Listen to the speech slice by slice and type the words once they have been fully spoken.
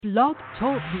Blog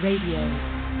Talk Radio.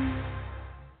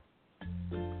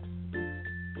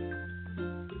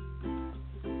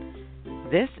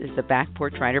 This is the Back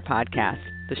Porch Writer Podcast,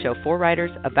 the show for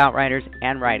writers, about writers,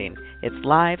 and writing. It's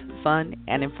live, fun,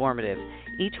 and informative.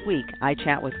 Each week, I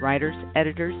chat with writers,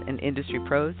 editors, and industry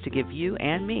pros to give you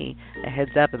and me a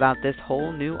heads up about this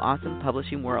whole new awesome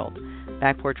publishing world.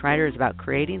 Back Porch Writer is about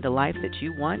creating the life that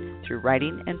you want through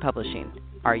writing and publishing.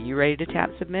 Are you ready to tap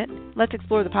submit? Let's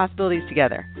explore the possibilities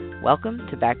together. Welcome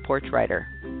to Back Porch Writer.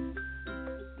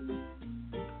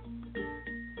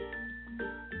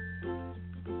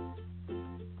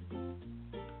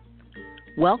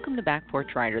 Welcome to Back Porch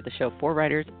Writer, the show for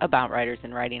writers, about writers,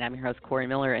 and writing. I'm your host, Corey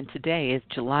Miller, and today is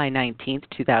July 19th,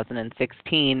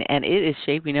 2016, and it is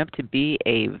shaping up to be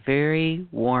a very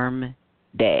warm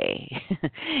day.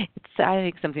 It's, I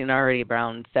think, something already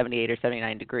around 78 or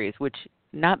 79 degrees, which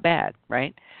not bad,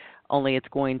 right? Only it's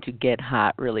going to get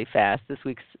hot really fast. This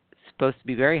week's supposed to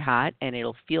be very hot, and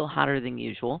it'll feel hotter than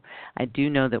usual. I do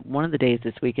know that one of the days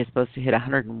this week is supposed to hit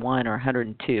 101 or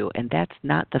 102, and that's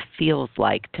not the feels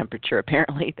like temperature,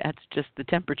 apparently. That's just the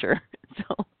temperature.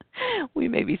 So we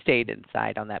may be staying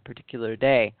inside on that particular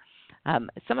day.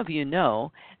 Some of you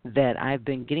know that I've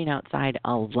been getting outside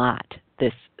a lot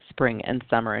this spring and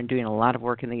summer and doing a lot of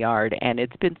work in the yard, and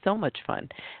it's been so much fun.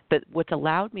 But what's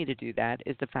allowed me to do that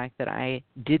is the fact that I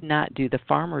did not do the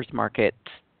farmers market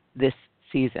this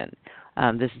season.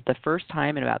 This is the first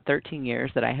time in about 13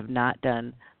 years that I have not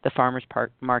done the farmers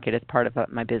market as part of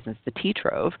my business, the Tea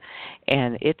Trove,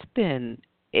 and it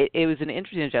was an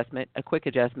interesting adjustment, a quick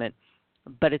adjustment,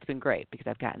 but it's been great because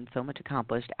I've gotten so much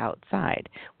accomplished outside.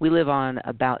 We live on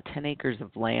about 10 acres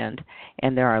of land,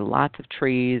 and there are lots of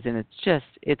trees, and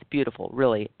it's beautiful,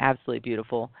 really, absolutely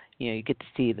beautiful. You know, you get to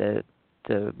see the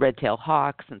red-tailed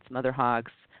hawks and some other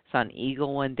hawks. Saw an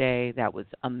eagle one day. That was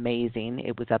amazing.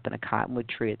 It was up in a cottonwood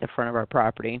tree at the front of our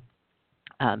property.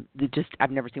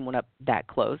 I've never seen one up that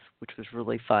close, which was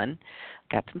really fun.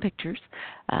 Got some pictures.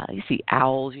 You see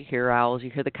owls, you hear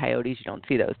the coyotes. You don't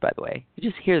see those, by the way. You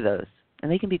just hear those.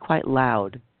 And they can be quite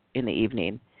loud in the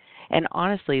evening. And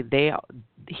honestly,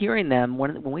 hearing them,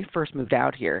 when we first moved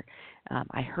out here,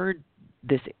 I heard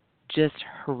this just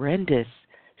horrendous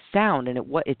sound, and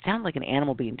it sounded like an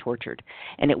animal being tortured.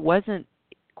 And it wasn't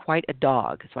quite a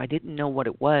dog, so I didn't know what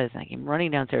it was. And I came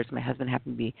running downstairs. My husband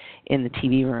happened to be in the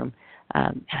TV room,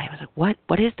 and I was like,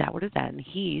 what is that? What is that? And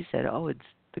he said, oh, it's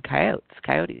the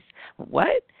coyotes.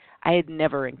 What? I had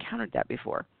never encountered that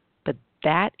before. But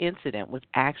that incident was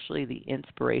actually the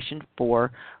inspiration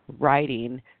for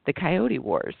writing The Coyote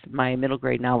Wars, my middle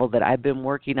grade novel that I've been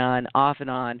working on off and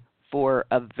on for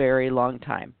a very long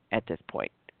time at this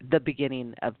point. The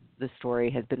beginning of the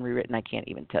story has been rewritten. I can't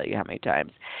even tell you how many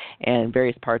times. And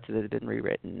various parts of it have been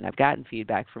rewritten. I've gotten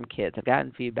feedback from kids. I've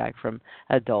gotten feedback from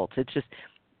adults. It's just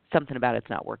something about it's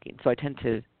not working. So I tend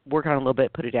to work on it a little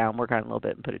bit, put it down, work on it a little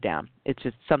bit, and put it down. It's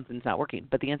just something's not working.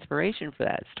 But the inspiration for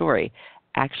that story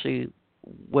actually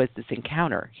was this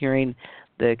encounter, hearing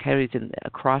the coyotes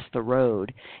across the road.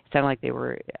 It sounded like they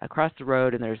were across the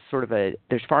road, and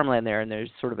there's farmland there, and there's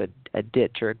sort of a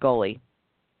ditch or a gully.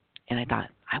 And I thought,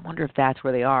 I wonder if that's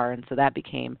where they are. And so that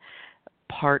became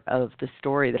part of the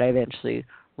story that I eventually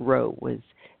wrote, was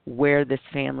where this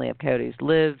family of coyotes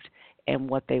lived and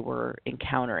what they were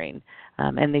encountering.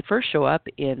 And they first show up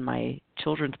in my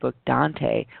children's book,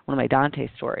 Dante, one of my Dante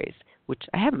stories, which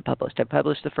I haven't published. I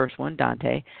published the first one,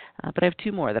 Dante, but I have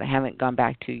two more that I haven't gone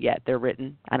back to yet. They're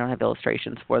written. I don't have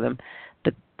illustrations for them.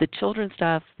 But the children's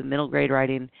stuff, the middle grade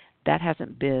writing, that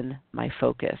hasn't been my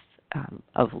focus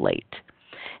of late.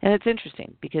 And it's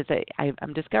interesting because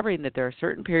I'm discovering that there are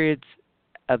certain periods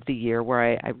of the year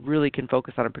where I really can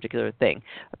focus on a particular thing.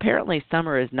 Apparently,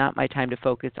 summer is not my time to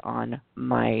focus on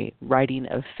my writing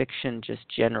of fiction just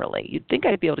generally. You'd think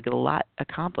I'd be able to get a lot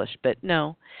accomplished, but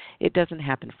no, it doesn't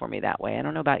happen for me that way. I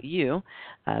don't know about you,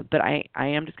 but I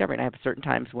am discovering I have certain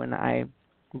times when I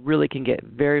really can get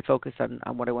very focused on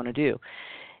what I want to do.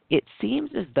 It seems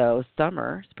as though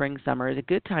spring, summer, is a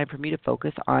good time for me to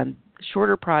focus on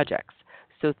shorter projects.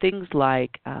 So things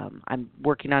like I'm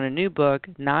working on a new book,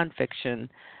 nonfiction,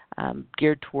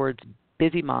 geared towards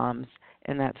busy moms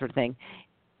and that sort of thing.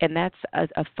 And that's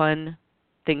a fun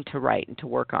thing to write and to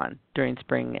work on during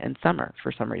spring and summer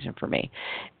for some reason for me.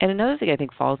 And another thing I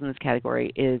think falls in this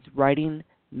category is writing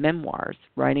memoirs,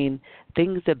 writing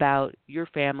things about your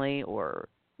family or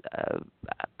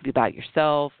about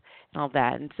yourself and all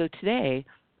that. And so today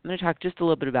I'm going to talk just a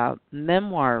little bit about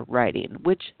memoir writing,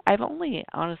 which I've only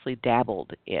honestly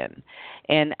dabbled in.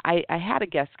 And I had a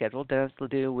guest scheduled. Denis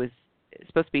Ledoux was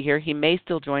supposed to be here. He may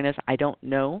still join us. I don't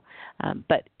know.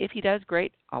 But if he does,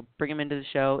 great. I'll bring him into the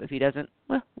show. If he doesn't,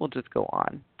 well, we'll just go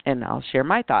on, and I'll share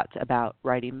my thoughts about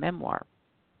writing memoir.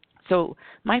 So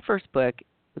my first book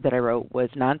that I wrote was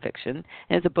nonfiction, and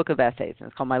it's a book of essays, and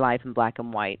it's called My Life in Black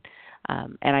and White.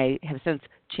 And I have since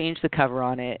changed the cover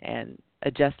on it and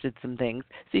adjusted some things.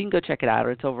 So you can go check it out,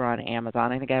 or it's over on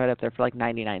Amazon. I think I have it up there for like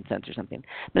 99 cents or something.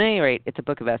 But at any rate, it's a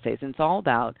book of essays, and it's all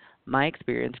about my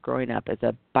experience growing up as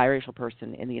a biracial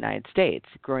person in the United States,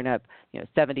 growing up,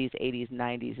 70s, 80s,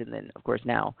 90s, and then, of course,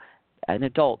 now an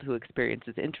adult who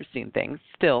experiences interesting things,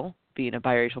 still being a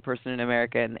biracial person in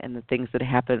America, and the things that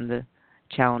happen, the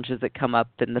challenges that come up,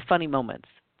 and the funny moments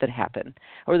that happen,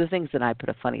 or the things that I put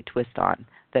a funny twist on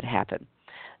that happen.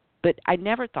 But I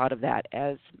never thought of that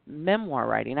as memoir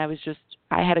writing.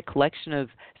 I had a collection of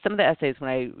some of the essays. When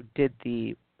I did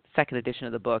the second edition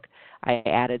of the book, I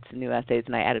added some new essays,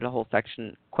 and I added a whole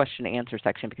section, question and answer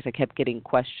section, because I kept getting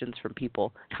questions from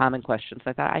people, common questions.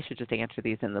 I thought I should just answer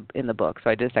these in the book, so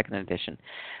I did a second edition.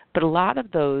 But a lot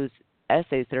of those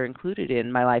essays that are included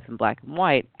in My Life in Black and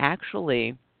White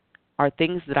actually are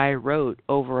things that I wrote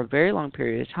over a very long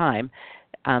period of time,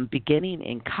 beginning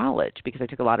in college, because I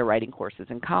took a lot of writing courses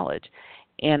in college,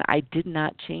 and I did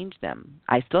not change them.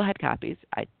 I still had copies.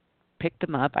 I picked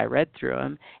them up. I read through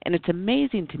them, and it's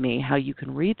amazing to me how you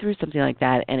can read through something like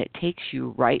that, and it takes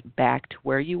you right back to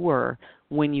where you were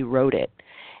when you wrote it.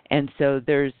 And so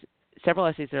there's several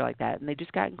essays that are like that, and they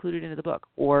just got included into the book.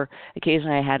 Or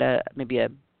occasionally I had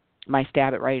my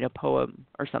stab at writing a poem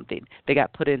or something. They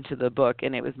got put into the book,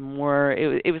 and it was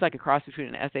like a cross between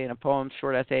an essay and a poem,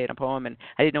 short essay and a poem, and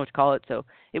I didn't know what to call it, so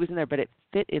it was in there, but it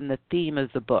fit in the theme of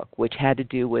the book, which had to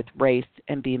do with race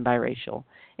and being biracial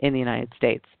in the United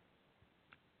States.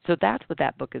 So that's what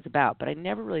that book is about, but I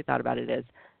never really thought about it as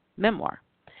memoir.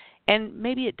 And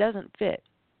maybe it doesn't fit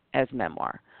as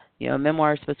memoir.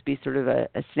 Memoir is supposed to be sort of a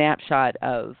snapshot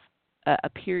of a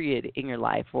period in your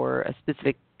life, or a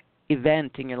specific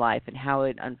event in your life and how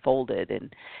it unfolded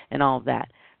and all of that.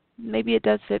 Maybe it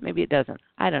does fit, maybe it doesn't.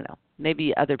 I don't know.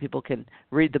 Maybe other people can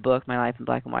read the book, My Life in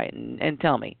Black and White, and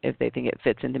tell me if they think it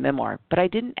fits into memoir. But I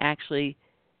didn't actually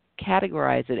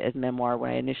categorize it as memoir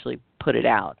when I initially put it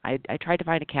out. I tried to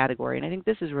find a category, and I think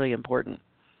this is really important.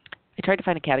 I tried to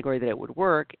find a category that it would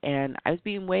work, and I was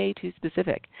being way too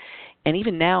specific. And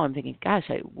even now I'm thinking, gosh,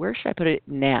 where should I put it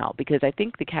now? Because I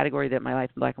think the category that My Life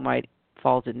in Black and White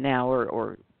falls in now,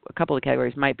 or a couple of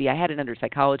categories might be, I had it under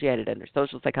psychology, I had it under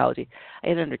social psychology, I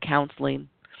had it under counseling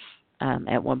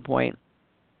at one point,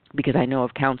 because I know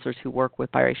of counselors who work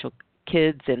with biracial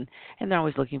kids, and they're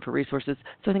always looking for resources,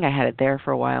 so I think I had it there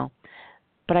for a while.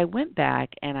 But I went back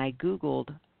and I Googled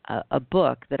a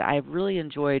book that I've really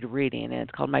enjoyed reading, and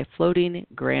it's called My Floating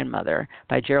Grandmother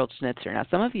by Gerald Schnitzer. Now,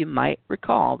 some of you might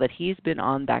recall that he's been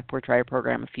on Back Porch Writer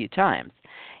program a few times,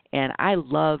 and I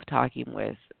love talking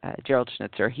with Gerald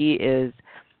Schnitzer. He is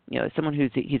someone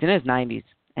he's in his 90s,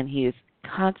 and he is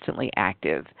constantly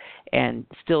active and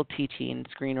still teaching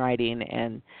screenwriting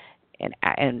and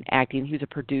acting. He was a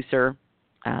producer,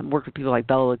 worked with people like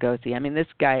Bela Lugosi. I mean, this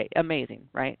guy, amazing,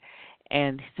 right?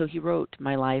 And so he wrote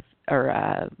My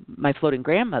Floating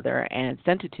Grandmother and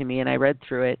sent it to me, and I read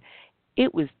through it.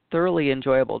 It was thoroughly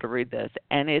enjoyable to read this,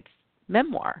 and it's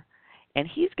memoir. And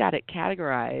he's got it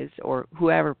categorized, or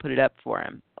whoever put it up for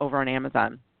him over on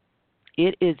Amazon.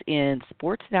 It is in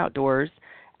sports and outdoors,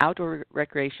 outdoor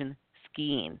recreation,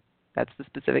 skiing. That's the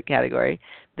specific category.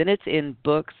 Then it's in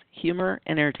books, humor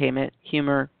and entertainment,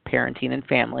 humor, parenting, and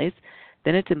families.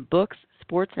 Then it's in books,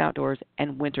 sports and outdoors,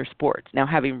 and winter sports. Now,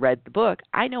 having read the book,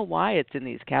 I know why it's in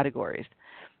these categories.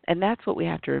 And that's what we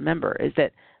have to remember, is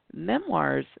that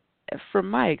memoirs, from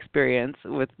my experience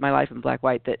with My Life in Black and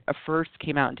White, that first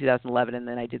came out in 2011, and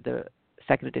then I did the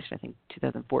second edition, I think,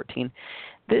 2014,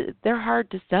 they're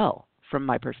hard to sell from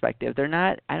my perspective. They're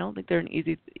not, I don't think they're an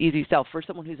easy sell for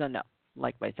someone who's unknown,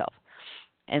 like myself.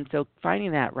 And so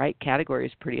finding that right category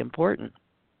is pretty important.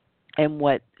 And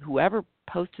whoever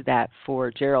posted that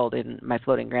for Gerald in My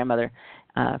Floating Grandmother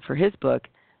for his book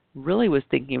really was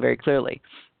thinking very clearly,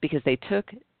 because they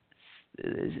took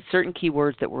certain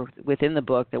keywords that were within the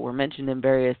book that were mentioned in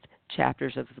various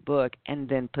chapters of the book and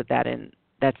then put that in.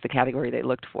 That's the category they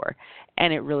looked for.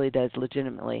 And it really does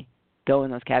legitimately go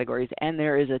in those categories. And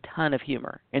there is a ton of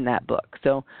humor in that book.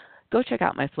 So go check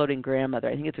out My Floating Grandmother.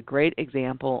 I think it's a great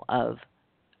example of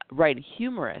writing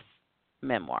humorous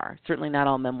memoir. Certainly not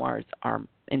all memoirs are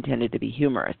intended to be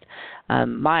humorous.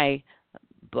 My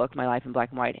book, My Life in Black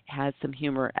and White, has some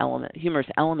humorous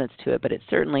elements to it, but it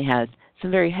certainly has some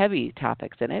very heavy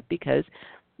topics in it because,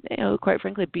 quite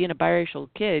frankly, being a biracial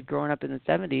kid growing up in the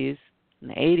 70s, in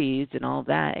the 80s and all of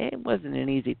that, it wasn't an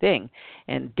easy thing.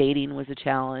 And dating was a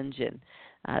challenge,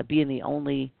 and being the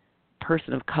only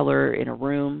person of color in a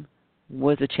room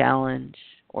was a challenge,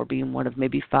 or being one of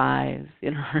maybe 5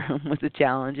 in a room was a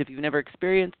challenge. If you've never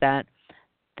experienced that,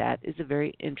 that is a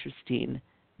very interesting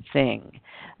thing.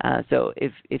 So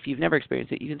if you've never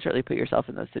experienced it, you can certainly put yourself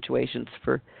in those situations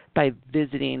by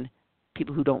visiting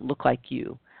people who don't look like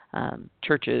you,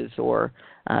 churches or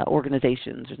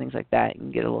organizations or things like that. You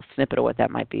can get a little snippet of what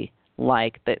that might be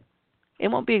like. That it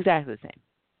won't be exactly the same.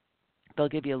 They'll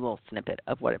give you a little snippet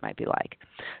of what it might be like.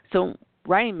 So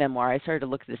writing memoir, I started to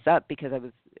look this up because I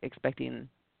was expecting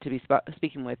to be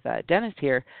speaking with Denis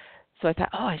here. So I thought,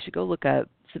 I should go look up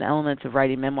some elements of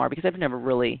writing memoir because I've never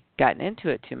really gotten into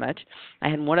it too much. I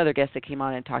had one other guest that came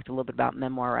on and talked a little bit about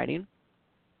memoir writing.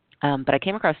 But I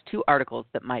came across 2 articles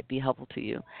that might be helpful to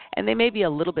you. And they may be a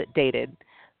little bit dated,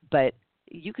 but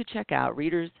you could check out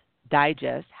Reader's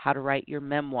Digest, How to Write Your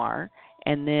Memoir,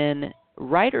 and then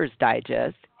Writer's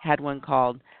Digest had one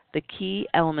called The Key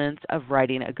Elements of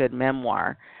Writing a Good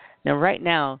Memoir. Now, right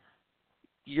now,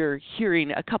 you're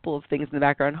hearing a couple of things in the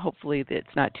background. Hopefully it's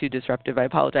not too disruptive. I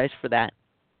apologize for that.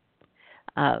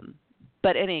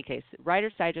 But in any case,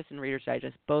 Writer's Digest and Reader's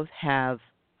Digest both have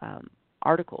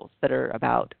articles that are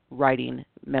about writing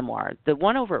memoir. The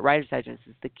one over at Writer's Digest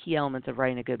is The Key Elements of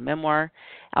Writing a Good Memoir.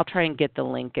 I'll try and get the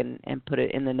link and put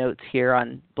it in the notes here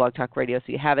on Blog Talk Radio so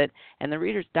you have it. And the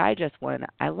Reader's Digest one,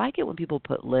 I like it when people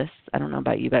put lists. I don't know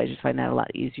about you, but I just find that a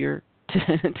lot easier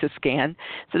to scan.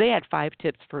 So they had 5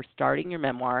 tips for starting your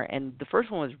memoir, and the first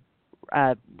one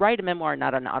was write a memoir,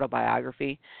 not an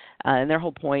autobiography. And their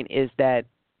whole point is that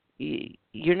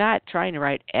you're not trying to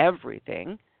write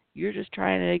everything. You're just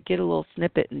trying to get a little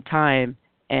snippet in time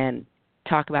and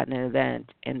talk about an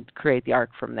event and create the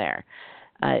arc from there.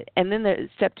 And then the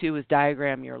step 2 is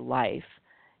diagram your life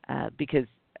because,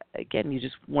 again, you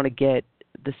just want to get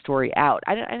the story out.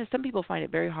 I know some people find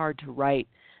it very hard to write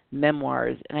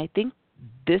memoirs, and I think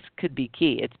this could be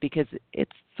key. It's because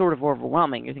it's sort of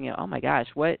overwhelming. You're thinking, oh my gosh,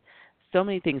 so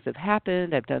many things have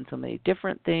happened. I've done so many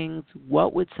different things.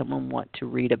 What would someone want to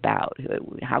read about?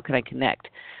 How can I connect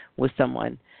with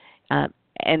someone?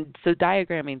 And so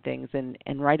diagramming things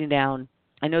and writing down,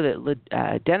 I know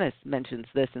that Denis mentions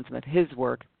this in some of his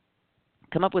work,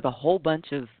 come up with a whole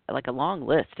bunch of, like a long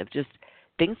list of just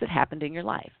things that happened in your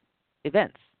life,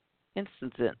 events,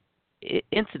 incidences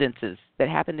that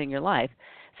happened in your life.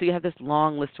 So you have this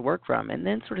long list to work from, and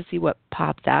then sort of see what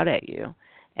pops out at you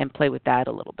and play with that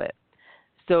a little bit.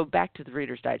 So back to the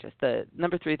Reader's Digest. The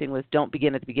number 3 thing was don't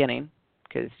begin at the beginning,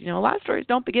 because a lot of stories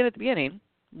don't begin at the beginning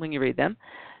when you read them,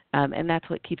 and that's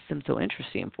what keeps them so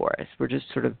interesting for us. We're just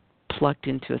sort of plucked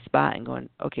into a spot and going,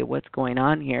 okay, what's going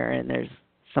on here? And there's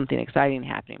something exciting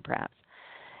happening perhaps.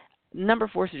 Number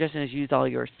 4 suggestion is use all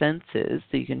your senses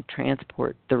so you can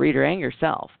transport the reader and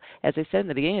yourself. As I said in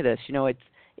the beginning of this,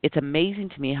 it's amazing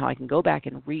to me how I can go back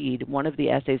and read one of the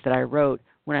essays that I wrote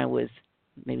when I was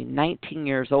maybe 19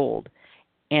 years old,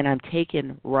 and I'm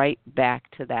taken right back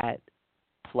to that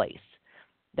place,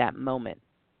 that moment.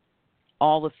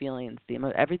 All the feelings,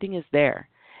 everything is there.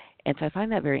 And so I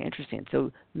find that very interesting. So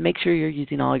make sure you're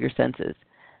using all your senses.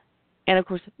 And, of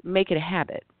course, make it a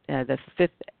habit. The 5th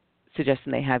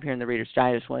suggestion they have here in the Reader's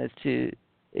Digest one is to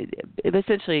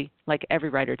essentially, like every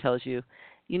writer tells you,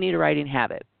 you need a writing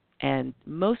habit. And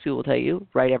most people will tell you,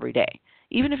 write every day.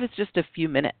 Even if it's just a few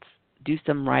minutes, do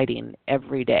some writing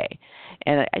every day.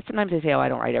 And sometimes I say, I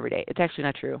don't write every day. It's actually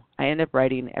not true. I end up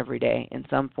writing every day in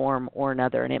some form or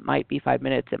another. And it might be 5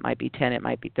 minutes, it might be 10, it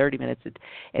might be 30 minutes,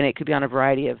 and it could be on a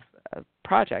variety of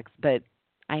projects. But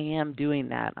I am doing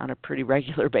that on a pretty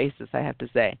regular basis, I have to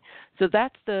say. So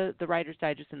that's the Writer's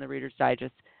Digest and the Reader's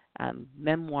Digest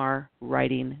memoir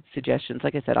writing suggestions.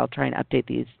 Like I said, I'll try and update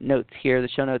these notes here, the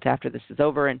show notes after this is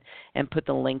over, and put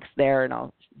the links there, and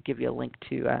I'll give you a link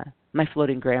to My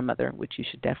Floating Grandmother, which you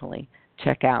should definitely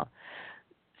check out.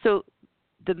 So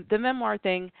the memoir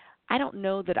thing, I don't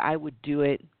know that I would do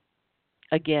it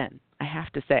again, I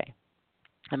have to say.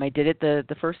 I did it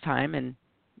the first time, and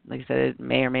like I said, it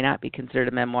may or may not be considered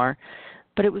a memoir,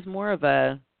 but it was more of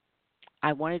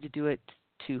I wanted to do it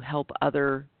to help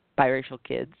other biracial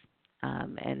kids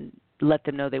and let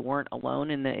them know they weren't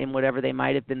alone in whatever they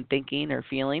might have been thinking or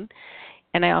feeling.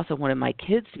 And I also wanted my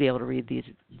kids to be able to read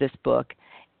this book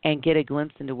and get a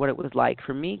glimpse into what it was like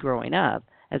for me growing up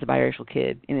as a biracial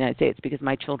kid in the United States, because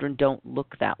my children don't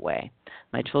look that way.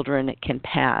 My children can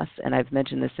pass, and I've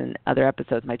mentioned this in other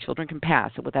episodes, my children can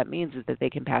pass. And what that means is that they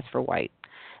can pass for white.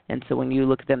 And so when you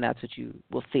look at them, that's what you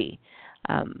will see.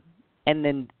 And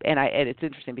it's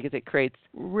interesting because it creates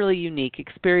really unique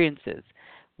experiences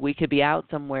we could be out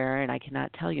somewhere, and I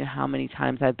cannot tell you how many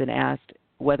times I've been asked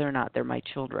whether or not they're my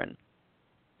children.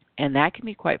 And that can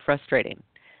be quite frustrating.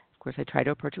 Of course, I try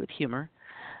to approach it with humor,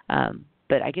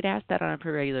 but I get asked that on a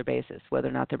pretty regular basis, whether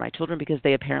or not they're my children, because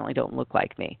they apparently don't look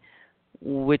like me,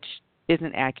 which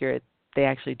isn't accurate. They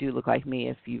actually do look like me.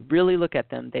 If you really look at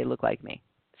them, they look like me,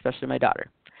 especially my daughter.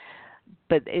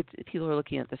 But people are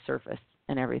looking at the surface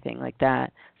and everything like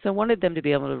that. So I wanted them to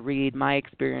be able to read my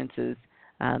experiences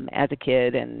as a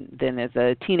kid and then as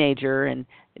a teenager and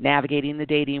navigating the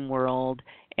dating world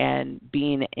and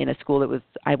being in a school that was,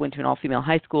 I went to an all-female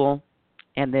high school,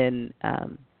 and then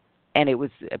and it was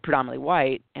predominantly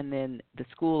white, and then the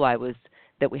school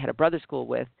that we had a brother school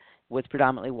with was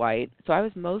predominantly white. So I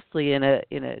was mostly in a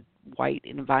white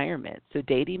environment. So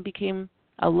dating became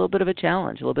a little bit of a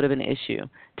challenge, a little bit of an issue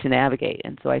to navigate.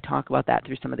 And so I talk about that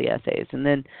through some of the essays. And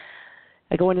then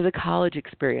I go into the college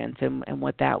experience and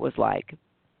what that was like.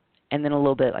 And then a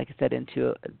little bit, like I said,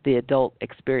 into the adult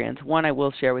experience. One I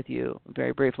will share with you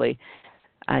very briefly.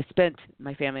 My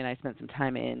family and I spent some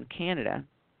time in Canada.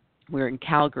 We were in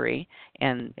Calgary,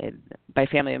 and by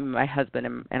family, my husband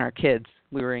and our kids,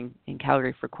 we were in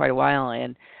Calgary for quite a while,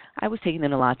 and I was taking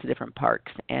them to lots of different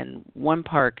parks. And one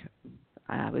park,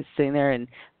 I was sitting there and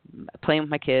playing with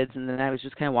my kids, and then I was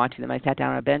just kind of watching them. I sat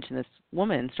down on a bench, and this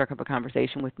woman struck up a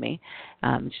conversation with me.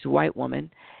 She's a white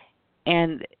woman,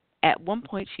 and at one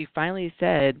point she finally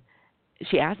said,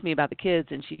 she asked me about the kids,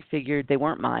 and she figured they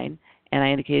weren't mine, and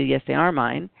I indicated, yes, they are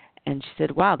mine, and she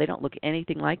said, wow, they don't look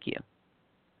anything like you.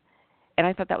 And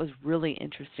I thought that was really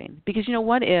interesting because,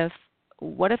 what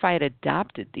if I had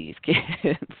adopted these kids?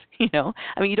 I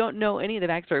mean, you don't know any of the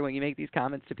backstory when you make these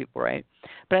comments to people, right?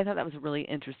 But I thought that was a really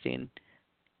interesting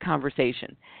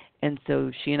conversation. And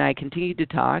so she and I continued to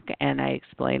talk, and I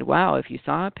explained, wow, if you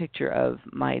saw a picture of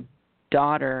my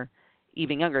daughter,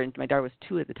 even younger, and my daughter was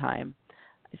 2 at the time,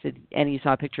 I said, and you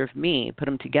saw a picture of me, put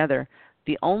them together,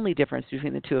 the only difference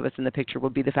between the two of us in the picture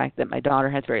would be the fact that my daughter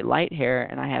has very light hair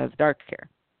and I have dark hair.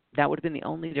 That would have been the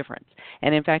only difference.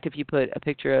 And in fact, if you put a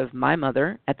picture of my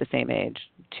mother at the same age,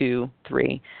 2,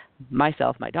 3,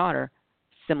 myself, my daughter,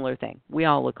 similar thing. We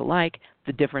all look alike.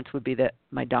 The difference would be that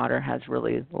my daughter has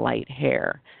really light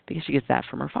hair because she gets that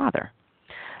from her father.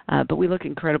 But we look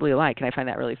incredibly alike, and I find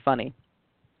that really funny.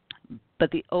 But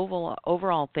the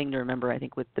overall thing to remember, I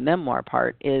think, with the memoir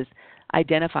part is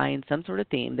identifying some sort of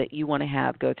theme that you want to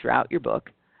have go throughout your book.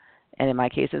 And in my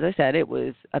case, as I said, it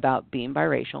was about being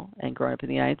biracial and growing up in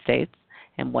the United States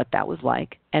and what that was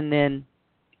like. And then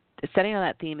setting on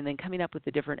that theme and then coming up with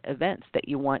the different events that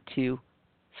you want to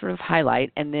sort of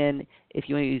highlight. And then if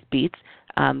you want to use beats,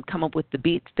 come up with the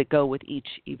beats that go with each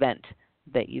event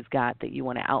that you've got that you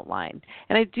want to outline.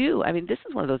 And this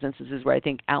is one of those instances where I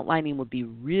think outlining would be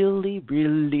really,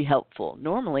 really helpful.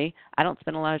 Normally, I don't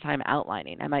spend a lot of time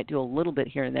outlining. I might do a little bit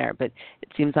here and there, but it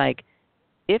seems like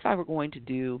if I were going to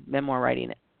do memoir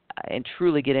writing and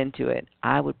truly get into it,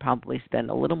 I would probably spend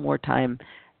a little more time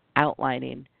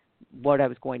outlining what I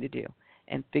was going to do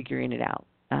and figuring it out.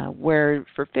 Where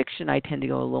for fiction, I tend to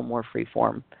go a little more free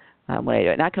form when I do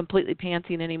it. Not completely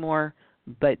pantsing anymore,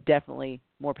 but definitely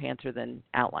more pantser than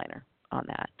outliner on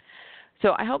that.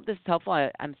 So I hope this is helpful.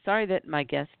 I'm sorry that my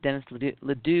guest, Denis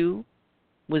Ledoux,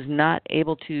 was not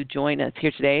able to join us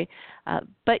here today.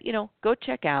 But, go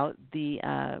check out the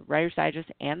Writer's Digest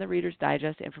and the Reader's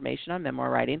Digest information on memoir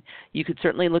writing. You could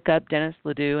certainly look up Denis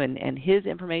Ledoux and his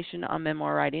information on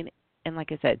memoir writing. And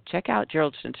like I said, check out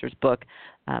Gerald Schnitzer's book,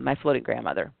 My Floating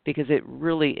Grandmother, because it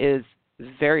really is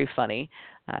very funny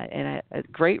and a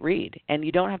great read. And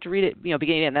you don't have to read it, beginning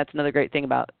to end. That's another great thing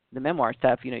about the memoir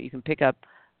stuff. You can pick up,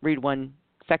 read one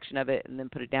section of it and then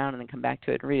put it down and then come back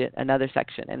to it and read it another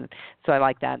section. And so I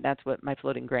like that. That's what My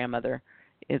Floating Grandmother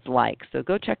is like. So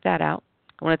go check that out.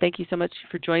 I want to thank you so much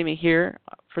for joining me here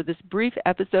for this brief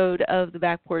episode of The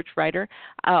Back Porch Writer.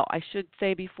 Oh, I should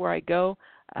say before I go,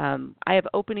 I have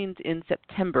openings in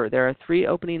September. There are 3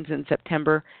 openings in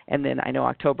September, and then I know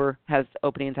October has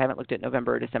openings. I haven't looked at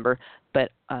November or December,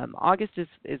 but August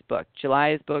is booked.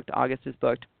 July is booked. August is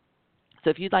booked. So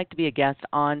if you'd like to be a guest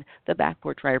on the Back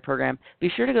Porch Writer program,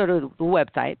 be sure to go to the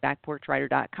website,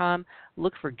 backporchwriter.com,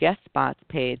 look for guest spots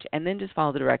page, and then just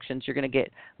follow the directions. You're going to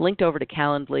get linked over to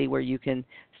Calendly where you can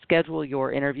schedule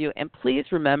your interview. And please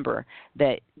remember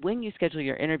that when you schedule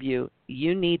your interview,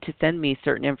 you need to send me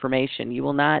certain information. You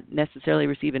will not necessarily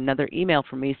receive another email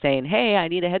from me saying, hey, I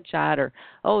need a headshot, or,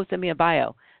 oh, send me a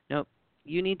bio. No,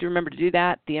 you need to remember to do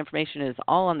that. The information is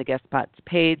all on the guest spots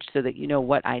page so that you know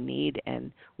what I need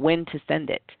and when to send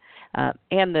it.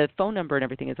 And the phone number and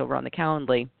everything is over on the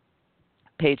Calendly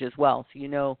page as well, so you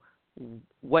know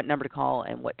what number to call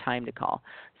and what time to call.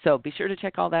 So be sure to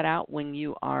check all that out when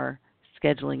you are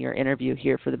scheduling your interview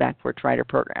here for the Back Porch Writer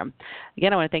program.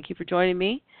 Again, I want to thank you for joining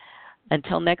me.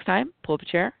 Until next time, pull up a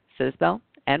chair, sit a spell,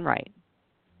 and write.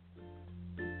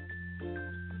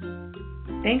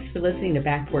 Thanks for listening to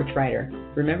Back Porch Writer.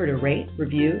 Remember to rate,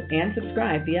 review, and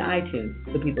subscribe via iTunes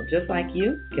so people just like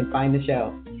you can find the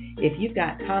show. If you've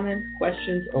got comments,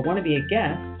 questions, or want to be a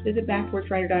guest, visit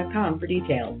backporchwriter.com for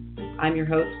details. I'm your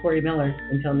host, Corey Miller.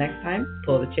 Until next time,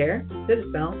 pull the chair, sit a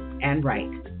spell, and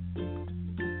write.